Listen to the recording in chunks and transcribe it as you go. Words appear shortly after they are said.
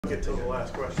it till the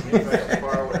last question. You guys are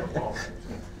far away from the ball.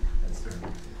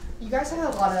 You guys had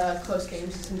a lot of close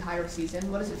games this entire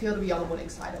season. What does it feel to be on the winning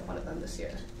side of one of them this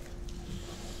year?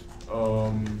 I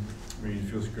mean,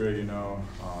 it feels great, you know,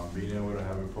 being able to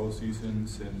have a postseason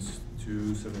since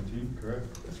 2017, correct?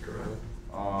 That's correct.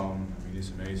 I mean, it's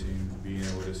amazing being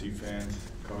able to see fans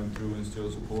coming through and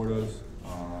still support us.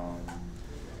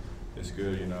 It's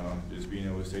good, you know, just being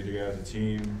able to stay together as a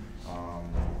team,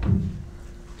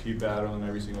 keep battling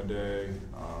every single day.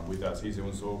 We thought season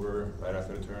was over right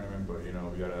after the tournament, but, you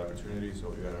know, we got an opportunity, so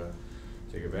we got to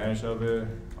take advantage of it.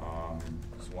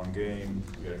 It's one game.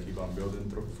 We got to keep on building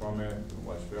from it,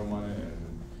 watch film on it,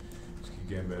 and just keep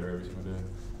getting better every single day.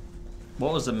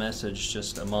 What was the message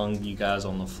just among you guys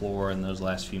on the floor in those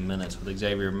last few minutes with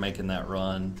Xavier making that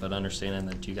run, but understanding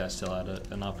that you guys still had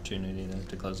an opportunity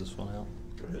to close this one out?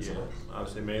 Yeah, I would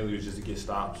say mainly it was just to get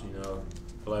stops, you know.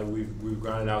 I feel like we've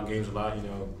grinded out games a lot, you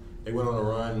know. They went on a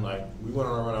run, like we went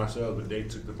on a run ourselves, but they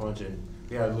took the punch and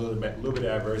we had a little bit of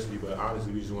adversity, but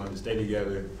honestly we just wanted to stay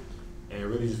together and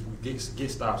really just get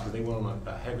stops because they went on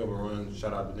a heck of a run.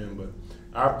 Shout out to them, but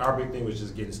our big thing was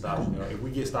just getting stops, you know. If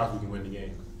we get stops, we can win the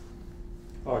game.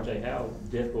 RJ, how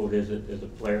difficult is it as a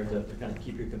player to kind of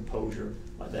keep your composure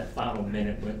like that final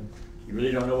minute when you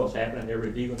really don't know what's happening? They're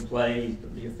reviewing plays,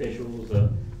 the officials, but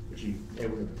you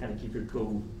able to kind of keep your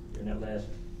cool in that last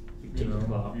few teams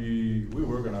involved? We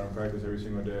work on it in practice every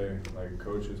single day. Like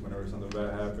coaches, whenever something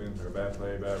bad happens or a bad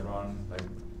play, bad run, like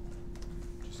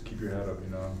just keep your head up. You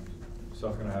know,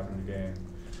 stuff's gonna happen in the game.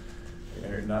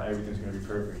 And not everything's gonna be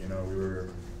perfect. You know, we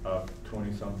were up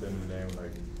 20 something, and then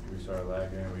like we started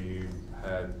lagging. We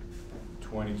had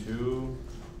 22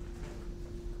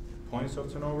 points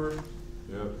of turnover. Yep.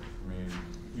 I mean,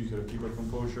 you gotta keep our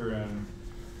composure and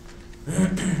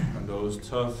on those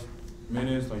tough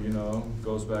minutes, like, you know,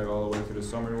 goes back all the way to the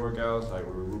summer workouts. Like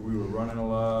we were running a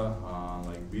lot,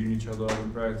 like beating each other up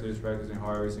in practice, practicing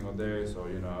hard every single day. So,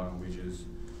 you know,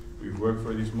 we've worked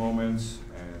for these moments,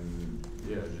 and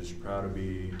yeah, just proud to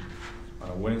be on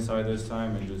the winning side this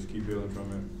time and just keep building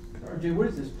from it. RJ, what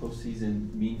does this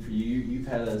postseason mean for you? You've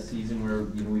had a season where,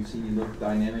 you know, we've seen you look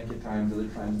dynamic at times, other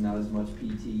times not as much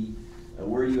PT.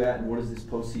 Where are you at, and what does this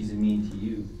postseason mean to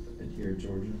you here at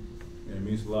Georgia? Yeah, it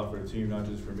means a lot for the team, not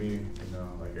just for me. You know,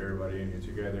 like everybody in here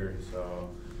together. So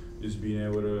just being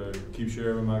able to keep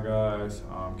sharing with my guys,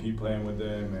 keep playing with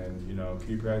them, and, you know,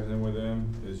 keep practicing with them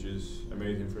is just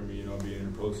amazing for me. You know, being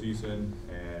in the postseason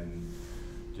and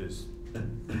just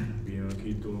being able to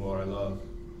keep doing what I love.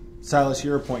 Silas,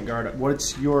 you're a point guard.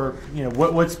 What's your, you know,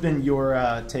 what's been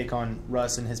your take on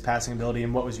Russ and his passing ability,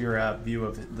 and what was your view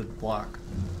of the block?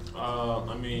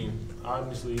 I mean,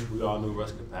 honestly, we all knew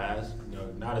Russ could pass. You know,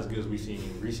 not as good as we've seen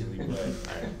him recently, but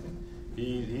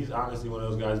he's honestly one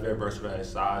of those guys very versatile at his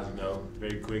size. You know,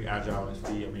 very quick, agile on his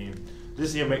feet. I mean,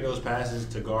 just see him make those passes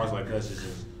to guards like us is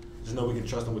just know we can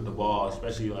trust him with the ball.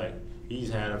 Especially like he's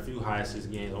had a few high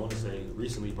assist games. I want to say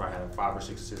recently he probably had a 5 or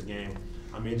 6 assist game.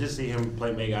 I mean, just see him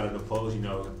make out of the post. You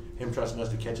know, him trusting us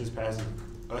to catch his passes,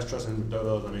 us trusting him to throw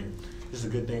those. I mean, just a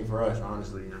good thing for us,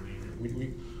 honestly. I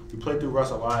mean, we play through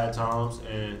Russ a lot at times,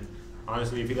 and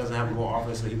honestly, if he doesn't have more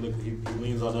offense, he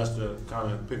leans on us to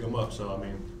kind of pick him up. So, I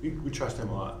mean, we trust him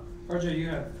a lot. RJ, you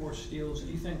have 4 steals.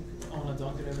 Do you think I want to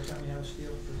dunk it every time you have a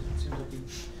steal? Because it seems like you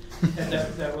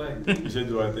head that way. You said,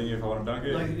 do I think if I want to dunk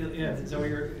it? Like, yeah, is that what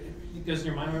it goes in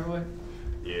your mind right away?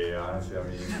 Yeah, honestly, I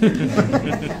mean,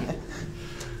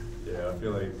 yeah, I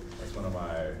feel like that's one of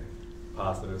my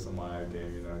positives of my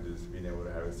game, you know, just being able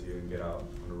to have a steal and get out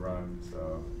on the run.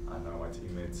 So I know my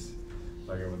teammates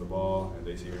like it with the ball, and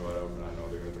they see me wide open, I know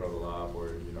they're going to throw the lob or,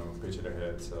 you know, pitch it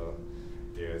ahead. So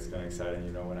yeah, it's kind of exciting,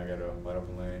 you know, when I get a wide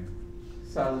open lane.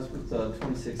 Silas, with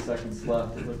 26 seconds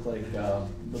left, it looked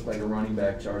like a running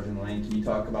back charging lane. Can you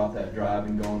talk about that drive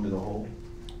and going to the hole?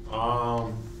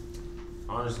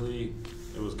 Honestly,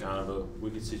 it was kind of a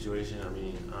wicked situation. I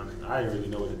mean, I didn't really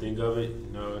know what to think of it.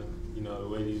 You know the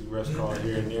way these refs call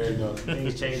here and there. You know,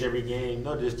 things change every game.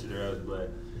 No diss to the refs,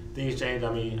 but things change.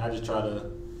 I mean, I just try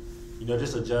to, you know,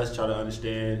 just adjust, try to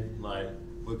understand like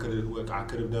what I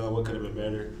could have done, what could have been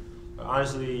better. But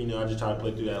honestly, you know, I just try to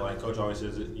play through that. Like Coach always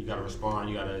says, you got to respond,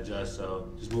 you got to adjust. So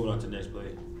just moving on to the next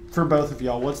play. For both of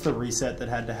y'all, what's the reset that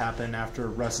had to happen after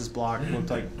Russ's block? It looked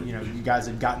like, you know, you guys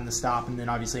had gotten the stop, and then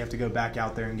obviously have to go back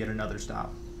out there and get another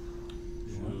stop.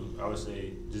 I would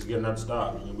say just get another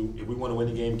stop. You know, if we want to win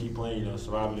the game, keep playing, you know,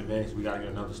 survive in advance, we got to get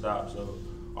another stop. So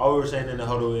all we were saying in the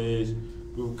huddle is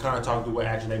we were kind of talking through what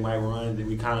action they might run. Then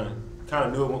we kind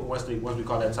of knew once we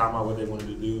called that timeout what they wanted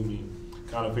to do. I mean,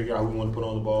 kind of figure out who we wanted to put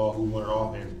on the ball, who we wanted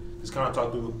off, and just kind of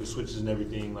talk through the switches and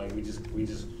everything. Like we just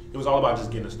it was all about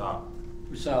just getting a stop.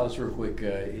 Silas, real quick,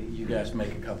 you guys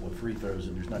make a couple of free throws,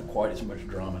 and there's not quite as much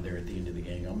drama there at the end of the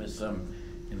game. I missed some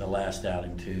in the last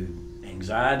outing too.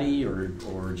 Anxiety or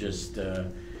just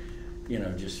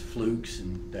just flukes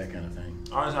and that kind of thing.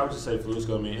 Honestly, I would just say flukes.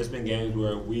 I mean, it's been games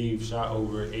where we've shot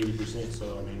over 80%,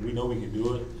 so I mean, we know we can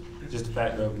do it. Just the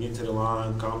fact of getting to the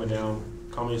line, calming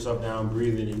yourself down,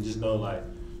 breathing, and just know like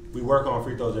we work on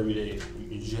free throws every day.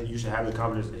 You should have the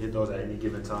confidence to hit those at any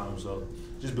given time. So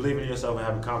just believing in yourself and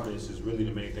having confidence is really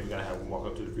the main thing we gotta have when we walk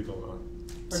up to the free throw line.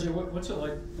 RJ, what's it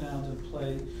like now to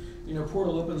play?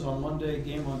 Portal opens on Monday,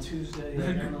 game on Tuesday.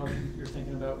 I don't know if you're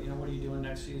thinking about, what are you doing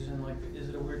next season? Like, is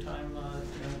it a weird time,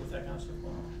 with that kind of stuff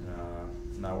going on?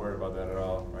 Not worried about that at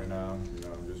all right now.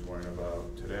 I'm just worrying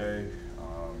about today.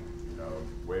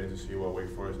 Waiting to see what Wake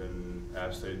Forest and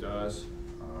App State does.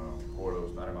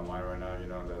 Portal's not in my mind right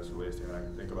now. That's the latest thing that I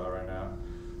can think about right now.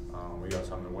 We got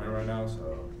something to win right now,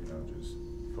 so just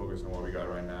focus on what we got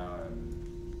right now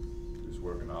and just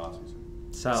work in the off season.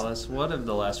 Silas, what have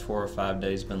the last 4 or 5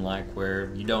 days been like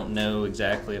where you don't know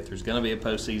exactly if there's going to be a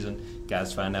postseason,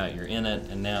 guys find out you're in it,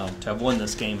 and now to have won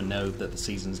this game and know that the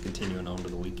season's continuing on to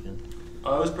the weekend? It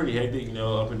was pretty hectic,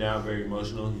 up and down, very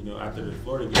emotional. After the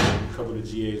Florida game, a couple of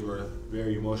the GAs were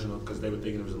very emotional because they were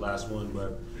thinking it was the last one.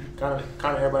 But kind of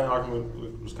everybody in the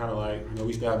argument was kind of like,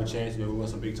 we still have a chance. We won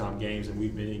some big time games and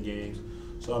we've been in games.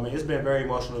 So I mean, it's been very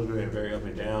emotional. It's been very up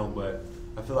and down. But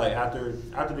I feel like after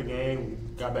the game,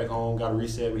 got back home, got a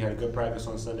reset. We had a good practice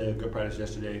on Sunday, a good practice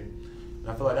yesterday. And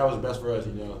I feel like that was best for us.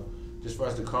 Just for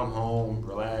us to come home,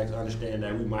 relax, understand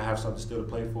that we might have something still to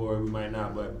play for, we might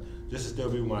not, but just to still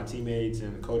be with my teammates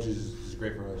and the coaches is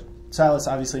great for us. Silas,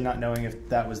 obviously not knowing if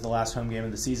that was the last home game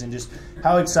of the season, just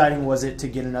how exciting was it to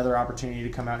get another opportunity to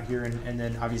come out here and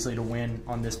then obviously to win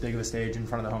on this big of a stage in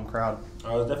front of the home crowd? It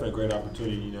was definitely a great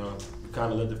opportunity. We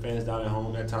kind of let the fans down at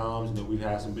home at times. We've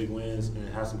had some big wins and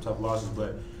had some tough losses,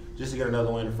 but just to get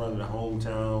another win in front of the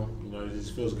hometown, it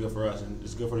just feels good for us and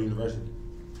it's good for the university.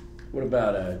 What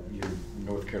about your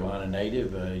North Carolina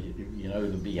native?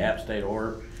 To be App State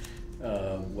or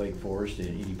Wake Forest.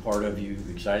 Any part of you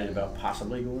excited about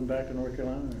possibly going back to North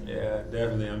Carolina? Yeah,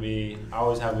 definitely. I mean, I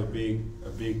always have a big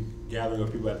gathering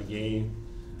of people at the game.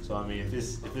 So I mean, if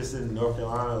it's in North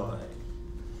Carolina, like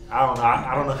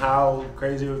I don't know how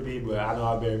crazy it would be, but I know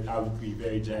I would be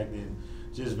very jacked and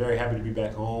just very happy to be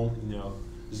back home.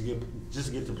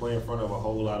 Just get to play in front of a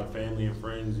whole lot of family and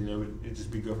friends. It'd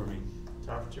just be good for me.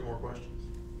 Time for 2 more questions.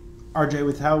 RJ,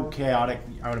 with how chaotic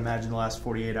I would imagine the last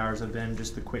 48 hours have been,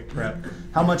 just the quick prep,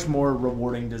 how much more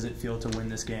rewarding does it feel to win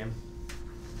this game?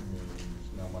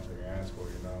 There's not much I can ask for,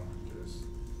 Just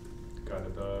got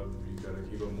the dub. You got to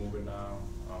keep it moving now.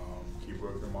 Keep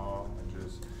working them all, and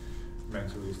just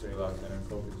mentally stay locked in and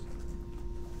focused.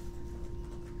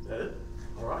 Is that it?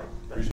 All right.